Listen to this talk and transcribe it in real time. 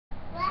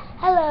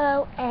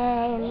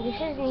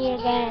this is me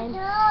again.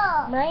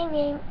 My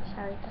name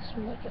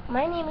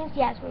is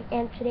Yasmine,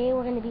 and today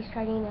we're gonna be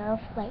starting off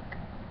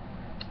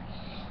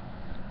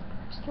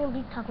just gonna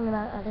be talking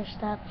about other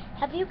stuff.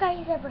 Have you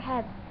guys ever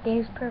had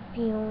this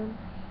perfume?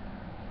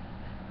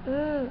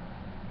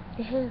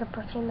 This is the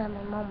perfume that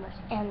my mom was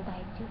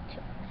anti-to.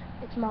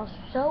 It smells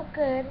so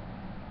good.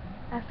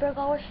 I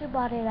forgot where she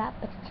bought it at,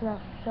 but it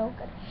smells so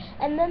good.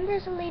 And then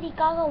there's a Lady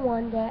Gaga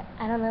one that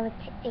I don't know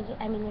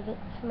if it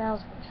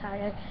smells.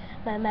 Sorry,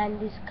 my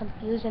mind is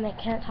confused and I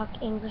can't talk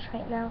English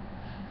right now.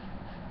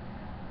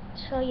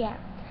 So yeah,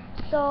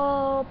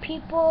 so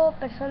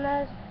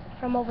personas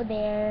from over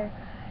there.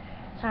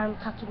 Sorry, I'm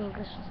talking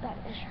English and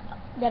Spanish.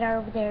 That are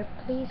over there,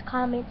 please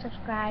comment,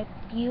 subscribe.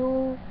 If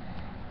you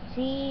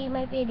see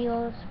my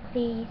videos,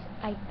 please,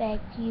 I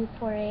beg you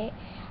for it.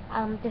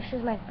 This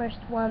is my first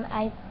one.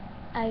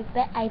 I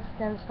bet I've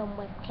done some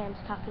webcams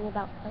talking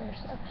about other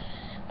stuff,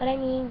 but I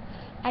mean,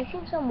 I've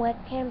seen some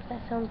webcams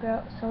that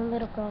some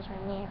little girls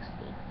are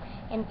nasty,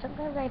 and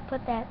sometimes I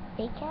put that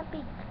they can't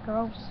be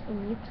girls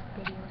in YouTube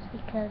videos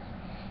because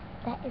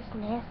that is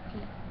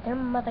nasty. Their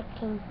mother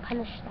can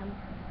punish them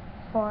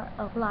for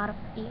a lot of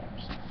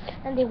years,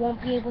 and they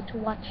won't be able to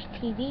watch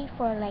TV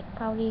for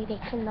probably they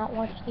cannot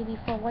watch TV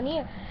for 1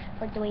 year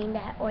for doing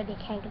that, or they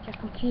can't get their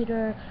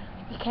computer.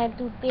 You can't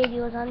do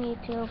videos on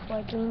YouTube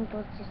for doing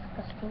those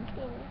disgusting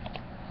things.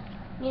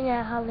 You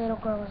know how little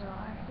girls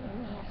are,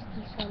 and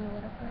nasty, some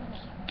little girls,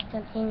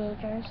 some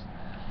teenagers.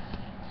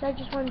 So I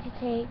just wanted to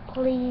say,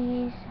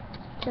 please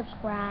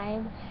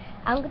subscribe.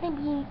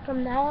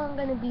 From now on, I'm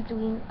gonna be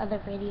doing other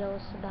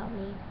videos about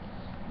me.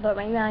 But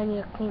right now I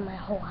need to clean my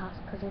whole house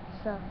because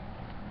it's a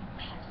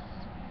mess.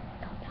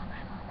 Don't tell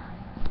my mama.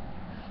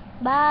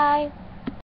 Bye.